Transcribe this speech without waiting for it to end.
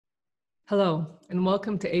Hello, and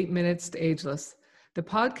welcome to 8 Minutes to Ageless, the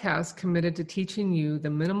podcast committed to teaching you the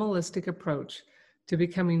minimalistic approach to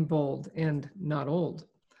becoming bold and not old.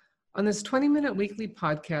 On this 20-minute weekly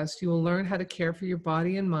podcast, you will learn how to care for your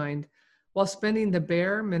body and mind while spending the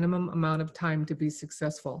bare minimum amount of time to be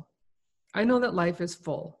successful. I know that life is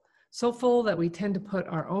full, so full that we tend to put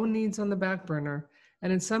our own needs on the back burner,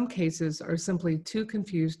 and in some cases are simply too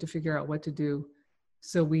confused to figure out what to do,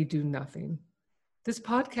 so we do nothing. This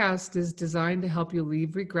podcast is designed to help you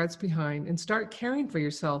leave regrets behind and start caring for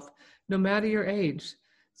yourself, no matter your age,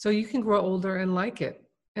 so you can grow older and like it.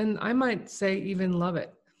 And I might say, even love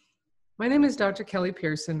it. My name is Dr. Kelly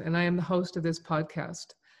Pearson, and I am the host of this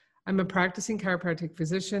podcast. I'm a practicing chiropractic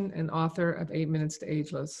physician and author of 8 Minutes to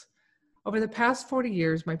Ageless. Over the past 40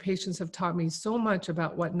 years, my patients have taught me so much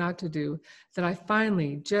about what not to do that I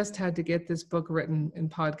finally just had to get this book written and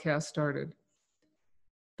podcast started.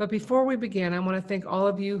 But before we begin, I want to thank all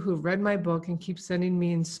of you who've read my book and keep sending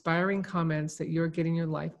me inspiring comments that you're getting your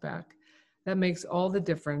life back. That makes all the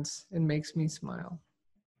difference and makes me smile.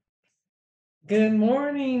 Good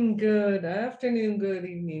morning, good afternoon, good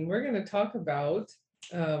evening. We're going to talk about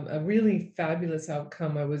a really fabulous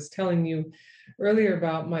outcome. I was telling you earlier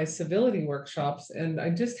about my civility workshops, and I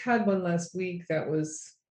just had one last week that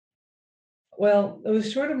was, well, it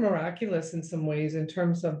was sort of miraculous in some ways in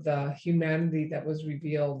terms of the humanity that was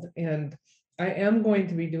revealed. And I am going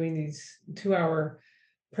to be doing these 2-hour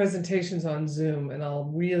presentations on Zoom, and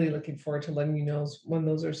I'm really looking forward to letting you know when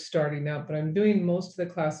those are starting out. But I'm doing most of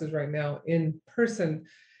the classes right now in person,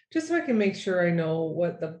 just so I can make sure I know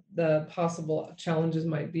what the possible challenges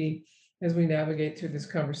might be as we navigate through this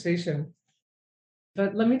conversation.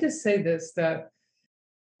 But let me just say this, that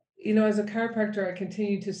as a chiropractor, I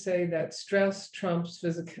continue to say that stress trumps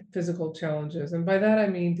physical challenges. And by that, I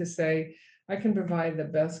mean to say I can provide the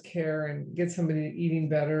best care and get somebody eating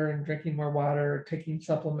better and drinking more water, taking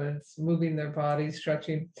supplements, moving their body,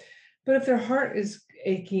 stretching. But if their heart is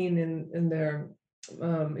aching and their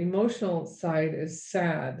emotional side is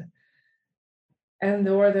sad, and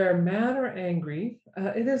or they're mad or angry,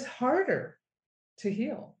 it is harder to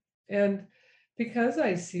heal. And because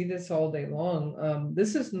I see this all day long,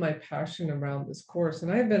 this is my passion around this course.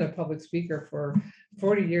 And I've been a public speaker for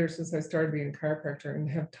 40 years since I started being a chiropractor, and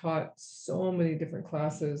have taught so many different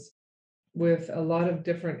classes with a lot of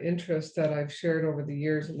different interests that I've shared over the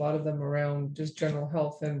years, a lot of them around just general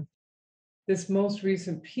health. And this most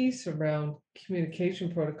recent piece around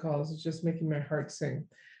communication protocols is just making my heart sing.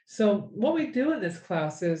 So what we do in this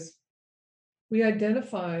class is we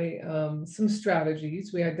identify some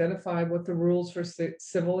strategies. We identify what the rules for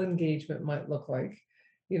civil engagement might look like.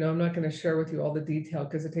 I'm not going to share with you all the detail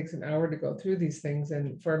because it takes an hour to go through these things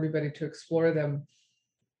and for everybody to explore them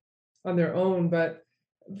on their own. But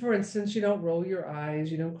for instance, you don't roll your eyes,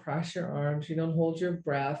 you don't cross your arms, you don't hold your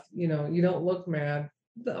breath, you don't look mad.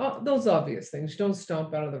 Those obvious things. You don't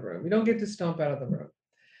stomp out of the room. You don't get to stomp out of the room.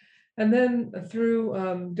 And then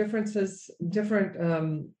through different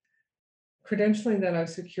credentialing that I've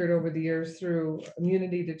secured over the years through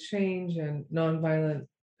immunity to change and nonviolent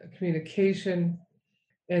communication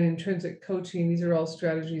and intrinsic coaching, these are all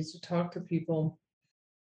strategies to talk to people.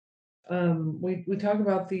 We talk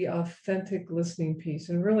about the authentic listening piece,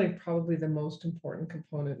 and really probably the most important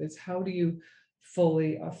component is how do you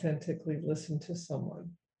fully authentically listen to someone.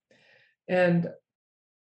 And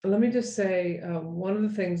let me just say, one of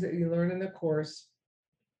the things that you learn in the course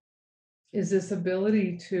is this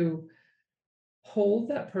ability to hold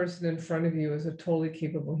that person in front of you as a totally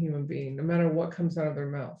capable human being, no matter what comes out of their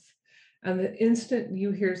mouth. And the instant you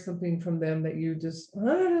hear something from them that you just, I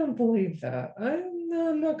don't believe that,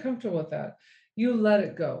 I'm not comfortable with that, you let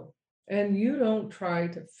it go. And you don't try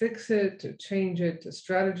to fix it, to change it, to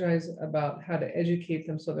strategize about how to educate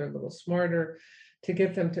them so they're a little smarter, to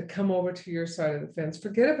get them to come over to your side of the fence.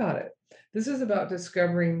 Forget about it. This is about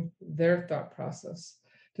discovering their thought process,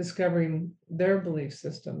 discovering their belief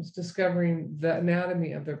systems, discovering the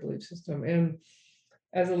anatomy of their belief system. And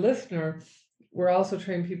as a listener, we're also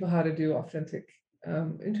training people how to do authentic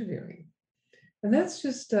interviewing. And that's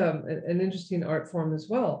just an interesting art form as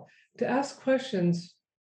well, to ask questions,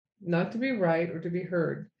 not to be right or to be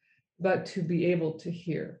heard, but to be able to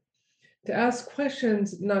hear. To ask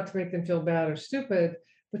questions, not to make them feel bad or stupid,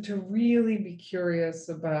 but to really be curious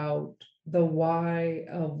about the why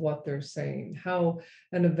of what they're saying, how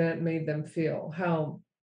an event made them feel, how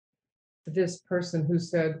this person who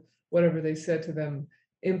said whatever they said to them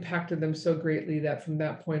impacted them so greatly that from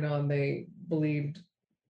that point on they believed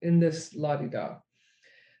in this la-di-da.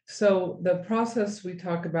 So the process we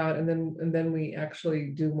talk about, and then we actually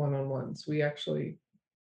do one-on-ones. We actually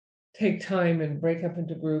take time and break up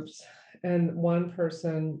into groups. And one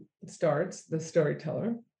person starts, the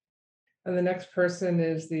storyteller, and the next person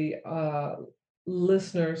is the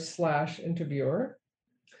listener slash interviewer.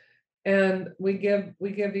 And we give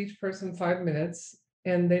each person 5 minutes,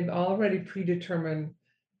 and they've already predetermined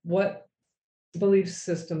what belief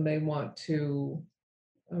system they want to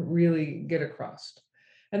really get across.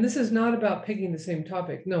 And this is not about picking the same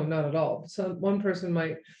topic. No, not at all. So one person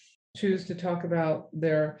might choose to talk about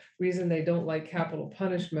their reason they don't like capital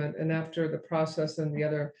punishment. And after the process and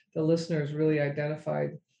the listeners really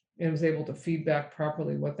identified and was able to feedback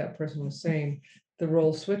properly what that person was saying, the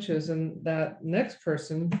role switches. And that next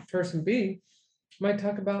person, person B, might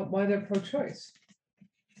talk about why they're pro-choice.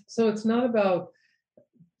 So it's not about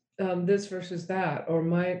this versus that, or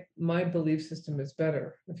my belief system is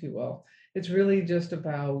better, if you will. It's really just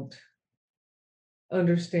about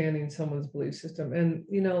understanding someone's belief system. And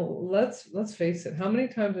let's face it, how many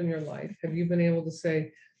times in your life have you been able to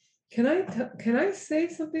say, can I say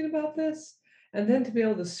something about this? And then to be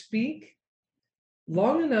able to speak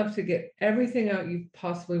long enough to get everything out you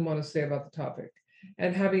possibly want to say about the topic,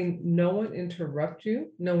 and having no one interrupt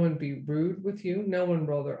you, no one be rude with you, no one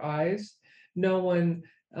roll their eyes, no one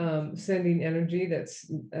sending energy that's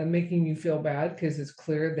making you feel bad because it's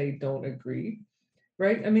clear they don't agree.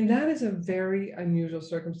 Right? I mean, that is a very unusual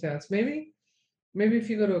circumstance. Maybe if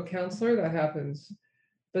you go to a counselor, that happens,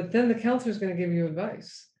 but then the counselor is going to give you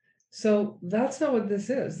advice. So that's not what this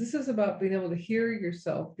is. This is about being able to hear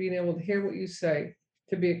yourself, being able to hear what you say,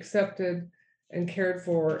 to be accepted and cared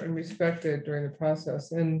for and respected during the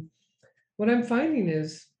process. And what I'm finding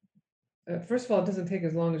is, first of all, it doesn't take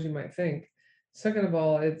as long as you might think. Second of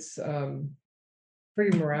all, it's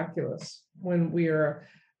pretty miraculous when we are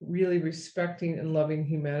really respecting and loving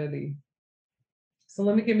humanity. So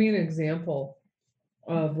let me give you an example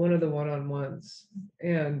of one of the one-on-ones,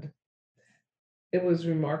 and it was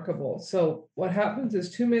remarkable. So what happens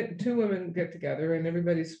is two women get together, and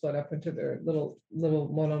everybody's split up into their little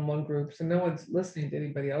one-on-one groups, and no one's listening to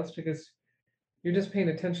anybody else because you're just paying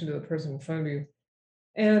attention to the person in front of you.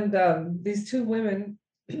 And these two women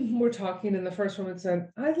were talking, and the first woman said,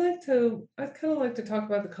 I'd kind of like to talk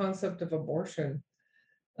about the concept of abortion,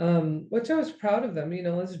 which I was proud of them.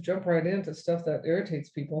 Let's jump right into stuff that irritates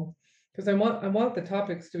people, because I want the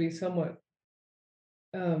topics to be somewhat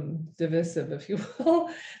divisive, if you will.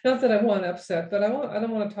 Not that I want upset, but I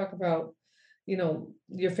don't want to talk about,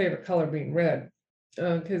 your favorite color being red,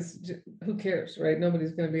 because who cares, right?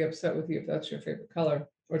 Nobody's going to be upset with you if that's your favorite color,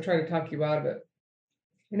 or try to talk you out of it.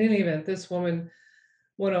 In any event, this woman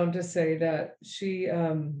went on to say that she,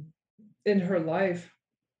 in her life,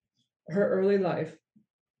 her early life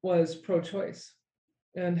was pro-choice,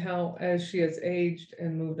 and how as she has aged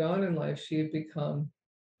and moved on in life, she had become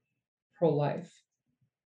pro-life.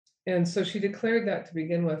 And so she declared that to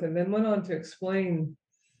begin with, and then went on to explain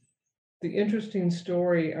the interesting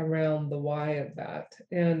story around the why of that.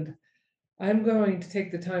 And I'm going to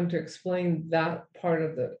take the time to explain that part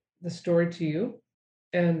of the story to you,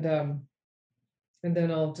 and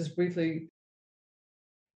then I'll just briefly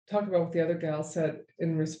talk about what the other gal said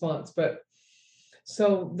in response. But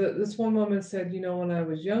so this one woman said, when I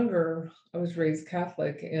was younger, I was raised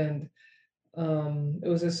Catholic, and it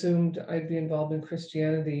was assumed I'd be involved in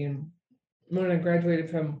Christianity. And when I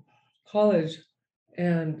graduated from college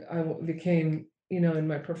and I became, in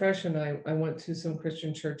my profession, I went to some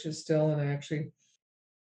Christian churches still, and I actually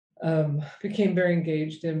became very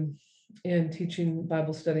engaged in teaching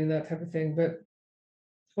Bible study and that type of thing. But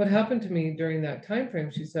what happened to me during that time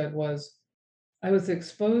frame, she said, was I was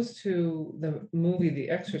exposed to the movie The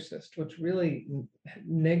Exorcist, which really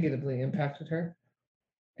negatively impacted her.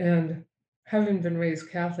 And having been raised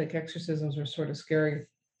Catholic, exorcisms were sort of scary.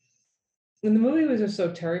 And the movie was just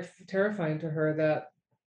so terrifying to her that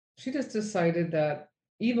she just decided that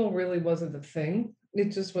evil really wasn't a thing. It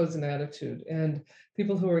just was an attitude. And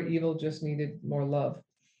people who were evil just needed more love.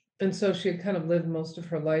 And so she had kind of lived most of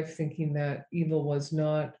her life thinking that evil was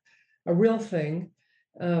not a real thing.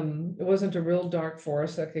 It wasn't a real dark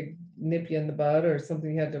force that could nip you in the bud or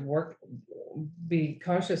something you had to be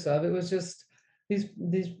cautious of. It was just these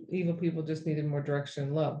evil people just needed more direction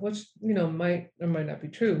and love, which, might or might not be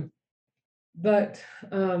true. But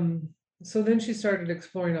so then she started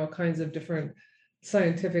exploring all kinds of different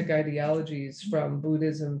scientific ideologies, from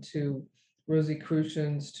Buddhism to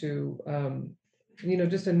Rosicrucians to,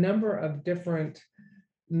 just a number of different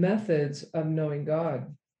methods of knowing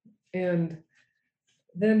God. And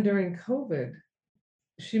then during COVID,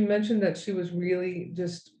 she mentioned that she was really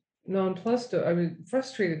just nonplussed. I mean,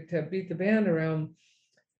 frustrated to beat the band around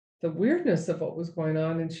the weirdness of what was going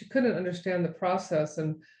on, and she couldn't understand the process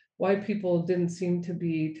and why people didn't seem to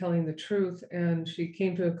be telling the truth. And she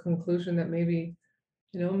came to a conclusion that maybe,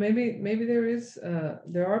 maybe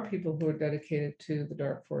there are people who are dedicated to the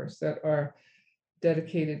dark force, that are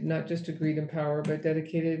dedicated not just to greed and power, but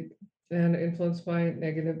dedicated and influenced by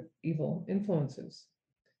negative, evil influences.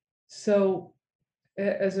 So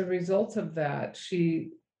as a result of that,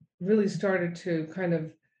 she really started to kind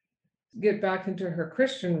of get back into her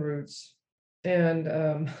Christian roots,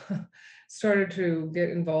 and started to get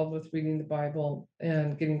involved with reading the Bible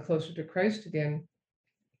and getting closer to Christ again,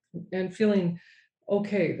 and feeling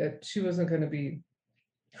okay that she wasn't going to be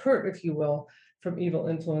hurt, if you will, from evil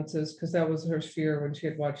influences, because that was her fear when she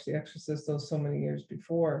had watched The Exorcist those so many years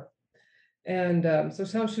before. And so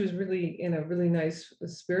now she was really in a really nice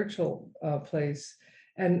spiritual place.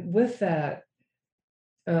 And with that,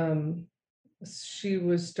 um, she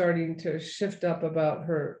was starting to shift up about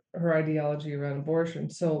her ideology around abortion.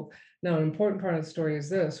 So now an important part of the story is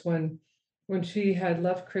this: when she had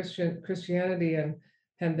left Christianity and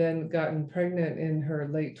then gotten pregnant in her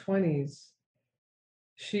late 20s,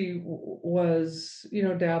 she was,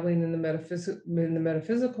 dabbling in the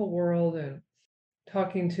metaphysical world, and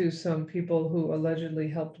talking to some people who allegedly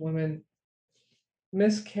helped women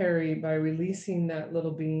miscarry by releasing that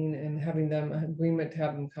little being and having them an agreement to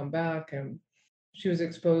have them come back. And she was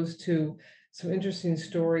exposed to some interesting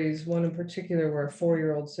stories. One in particular where a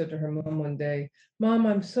 4-year-old said to her mom one day, "Mom,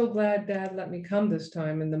 I'm so glad Dad let me come this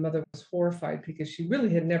time." And the mother was horrified because she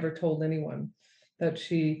really had never told anyone that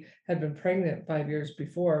she had been pregnant 5 years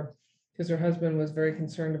before, because her husband was very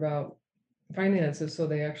concerned about finances. So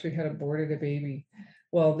they actually had aborted a baby.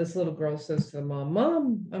 Well, this little girl says to the mom,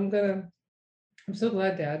 "Mom, I'm so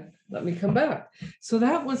glad Dad let me come back." So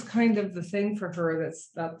that was kind of the thing for her,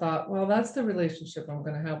 that thought, well, that's the relationship I'm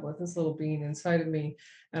going to have with this little being inside of me.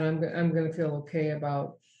 And I'm going to feel okay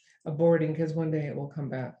about aborting because one day it will come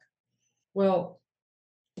back. Well,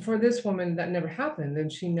 for this woman, that never happened,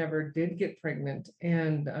 and she never did get pregnant.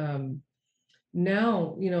 And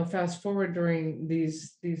now, fast forward during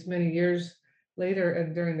these many years later,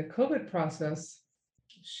 and during the COVID process,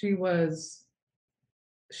 she was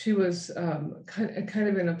kind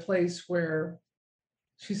of in a place where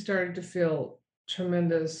she started to feel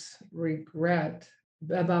tremendous regret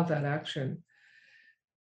about that action,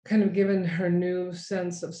 kind of given her new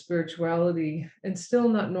sense of spirituality, and still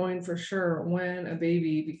not knowing for sure when a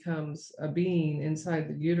baby becomes a being inside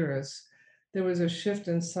the uterus. There was a shift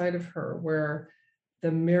inside of her where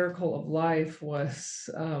the miracle of life was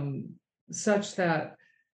such that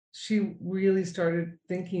she really started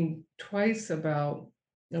thinking twice about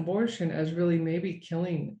abortion as really maybe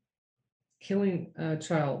killing a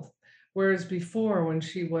child. Whereas before, when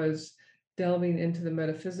she was delving into the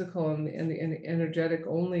metaphysical and the energetic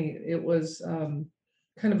only, it was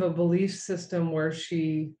kind of a belief system where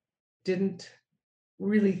she didn't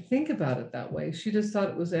really think about it that way. She just thought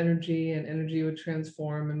it was energy, and energy would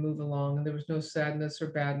transform and move along, and there was no sadness or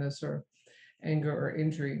badness or anger or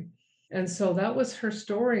injury. And so that was her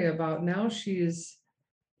story. About now she's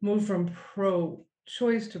moved from pro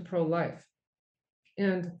choice to pro life.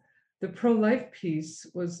 And the pro life piece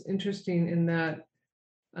was interesting in that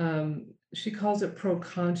she calls it pro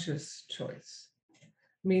conscious choice,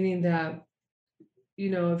 meaning that,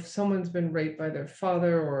 if someone's been raped by their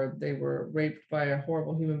father, or they were raped by a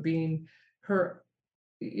horrible human being, her,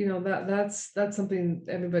 that's something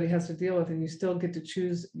everybody has to deal with, and you still get to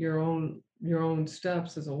choose your own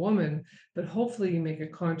steps as a woman. But hopefully you make a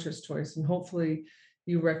conscious choice, and hopefully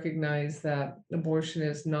you recognize that abortion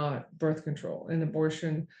is not birth control, and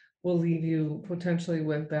abortion will leave you potentially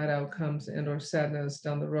with bad outcomes and or sadness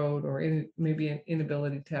down the road, or maybe an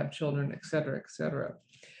inability to have children, et cetera, et cetera.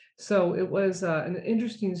 So it was an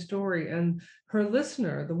interesting story. And her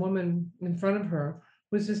listener, the woman in front of her,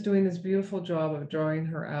 was just doing this beautiful job of drawing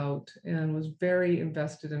her out, and was very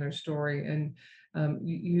invested in her story. And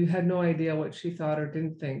you had no idea what she thought or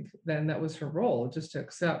didn't think. Then that was her role, just to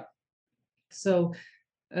accept. So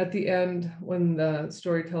at the end, when the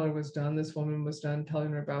storyteller was done, this woman was done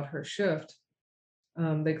telling her about her shift.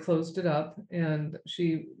 They closed it up, and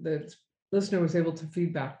the listener was able to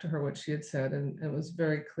feed back to her what she had said, and it was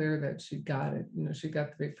very clear that she got it. She got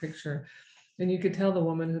the big picture. And you could tell the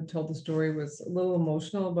woman who told the story was a little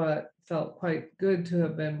emotional, but felt quite good to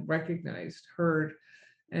have been recognized, heard,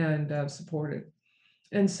 and supported.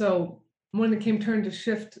 And so when it came turn to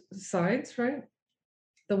shift sides, right,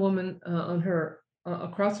 the woman on her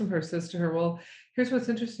across from her says to her, "Well, here's what's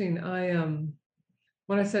interesting.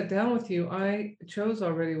 When I sat down with you, I chose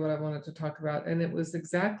already what I wanted to talk about, and it was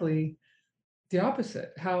exactly the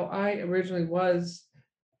opposite. How I originally was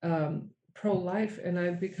pro-life, and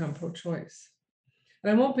I've become pro-choice."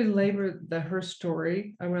 And I won't belabor her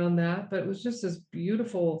story around that, but it was just this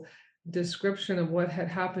beautiful description of what had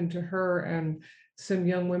happened to her and some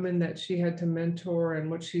young women that she had to mentor and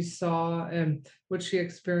what she saw and what she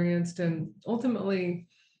experienced. And ultimately,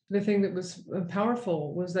 the thing that was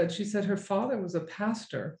powerful was that she said her father was a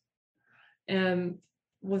pastor and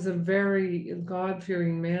was a very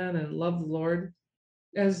God-fearing man and loved the Lord.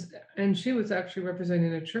 And she was actually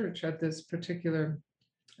representing a church at this particular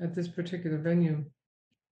venue.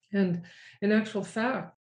 And in actual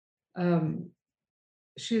fact, um,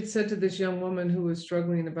 she had said to this young woman who was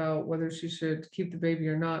struggling about whether she should keep the baby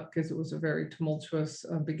or not, because it was a very tumultuous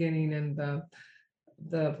beginning, and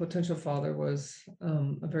the potential father was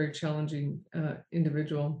a very challenging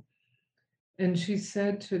individual. And she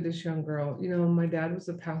said to this young girl, you know, my dad was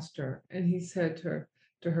a pastor, and he said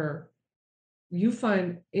to her, you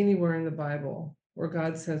find anywhere in the Bible where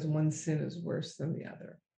God says one sin is worse than the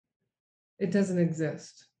other? It doesn't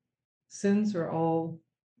exist. Sins are all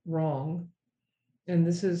wrong. And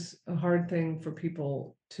this is a hard thing for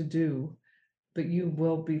people to do, but you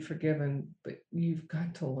will be forgiven. But you've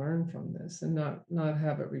got to learn from this and not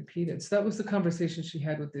have it repeated. So that was the conversation she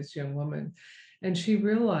had with this young woman. And she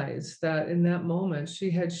realized that in that moment,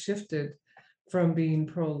 she had shifted from being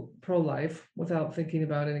pro-life without thinking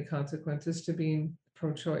about any consequences to being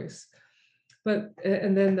pro-choice. But,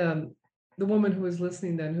 and then the woman who was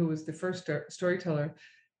listening then, who was the first storyteller,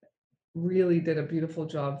 really did a beautiful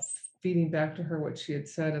job feeding back to her what she had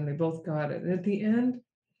said, and they both got it. And at the end,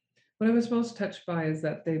 what I was most touched by is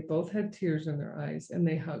that they both had tears in their eyes and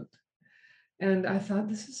they hugged. And I thought,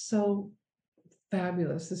 this is so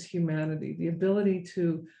fabulous, this humanity, the ability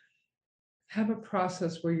to have a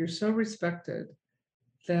process where you're so respected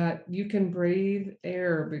that you can breathe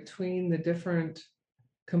air between the different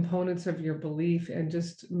components of your belief and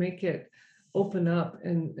just make it open up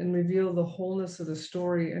and reveal the wholeness of the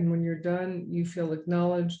story. And when you're done, you feel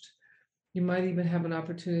acknowledged. You might even have an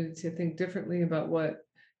opportunity to think differently about what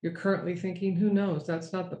you're currently thinking. Who knows?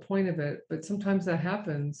 That's not the point of it, but sometimes that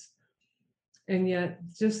happens. And yet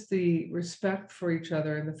just the respect for each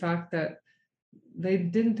other and the fact that they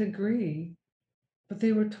didn't agree, but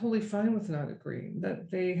they were totally fine with not agreeing, that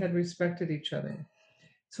they had respected each other.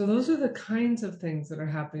 So those are the kinds of things that are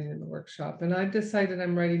happening in the workshop. And I've decided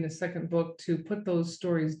I'm writing a second book to put those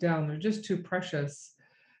stories down. They're just too precious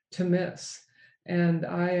to miss. And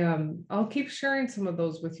I'll keep sharing some of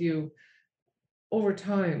those with you over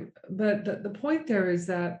time. But the point there is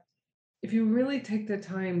that if you really take the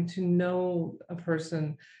time to know a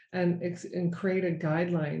person and create a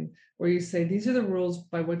guideline where you say, these are the rules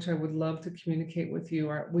by which I would love to communicate with you,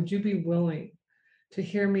 or would you be willing to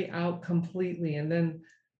hear me out completely? And then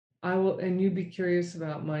I will, and you be curious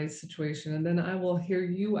about my situation, and then I will hear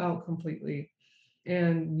you out completely.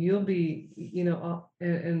 And you'll be, you know,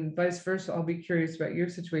 and vice versa, I'll be curious about your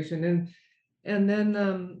situation. And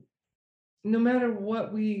then no matter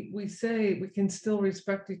what we say, we can still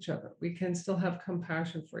respect each other. We can still have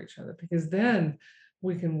compassion for each other, because then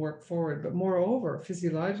we can work forward. But moreover,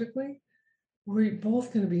 physiologically, we're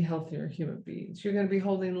both going to be healthier human beings. You're going to be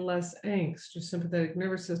holding less angst. Your sympathetic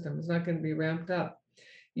nervous system is not going to be ramped up.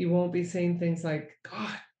 You won't be saying things like,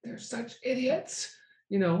 God, they're such idiots.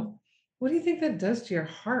 You know, what do you think that does to your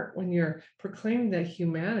heart when you're proclaiming that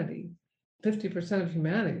humanity, 50% of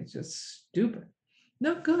humanity is just stupid?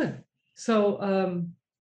 Not good. So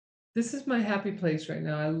this is my happy place right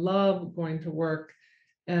now. I love going to work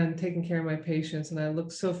and taking care of my patients, and I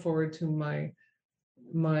look so forward to my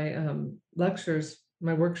lectures,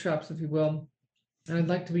 my workshops, if you will. And I'd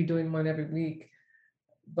like to be doing one every week,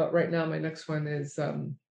 but right now my next one is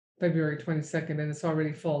February 22nd, and it's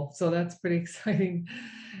already full, so that's pretty exciting.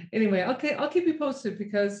 Anyway, okay, I'll keep you posted,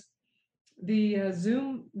 because the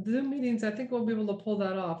Zoom meetings, I think we'll be able to pull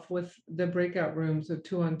that off with the breakout rooms of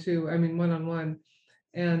 2-on-2, I mean 1-on-1,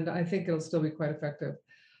 and I think it'll still be quite effective.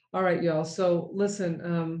 All right, y'all. So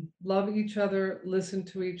listen, love each other, listen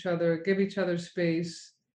to each other, give each other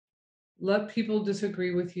space, let people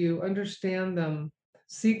disagree with you, understand them,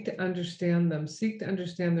 seek to understand them, seek to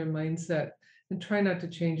understand their mindset, and try not to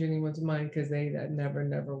change anyone's mind, because that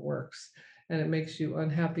never works. And it makes you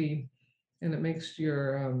unhappy, and it makes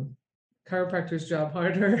your chiropractor's job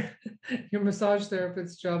harder, your massage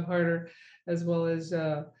therapist's job harder, as well as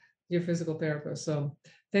your physical therapist. So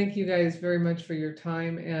thank you guys very much for your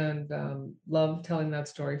time, and love telling that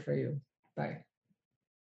story for you. Bye.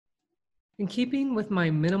 In keeping with my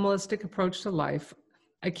minimalistic approach to life,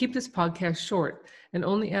 I keep this podcast short and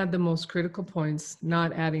only add the most critical points,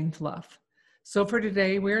 not adding fluff. So for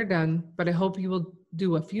today, we are done, but I hope you will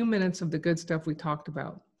do a few minutes of the good stuff we talked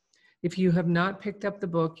about. If you have not picked up the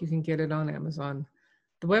book, you can get it on Amazon.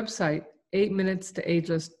 The website,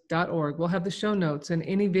 8minutestoageless.org, will have the show notes and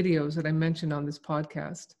any videos that I mentioned on this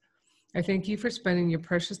podcast. I thank you for spending your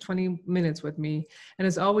precious 20 minutes with me. And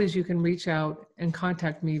as always, you can reach out and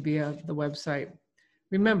contact me via the website.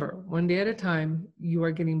 Remember, one day at a time, you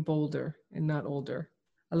are getting bolder and not older.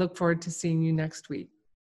 I look forward to seeing you next week.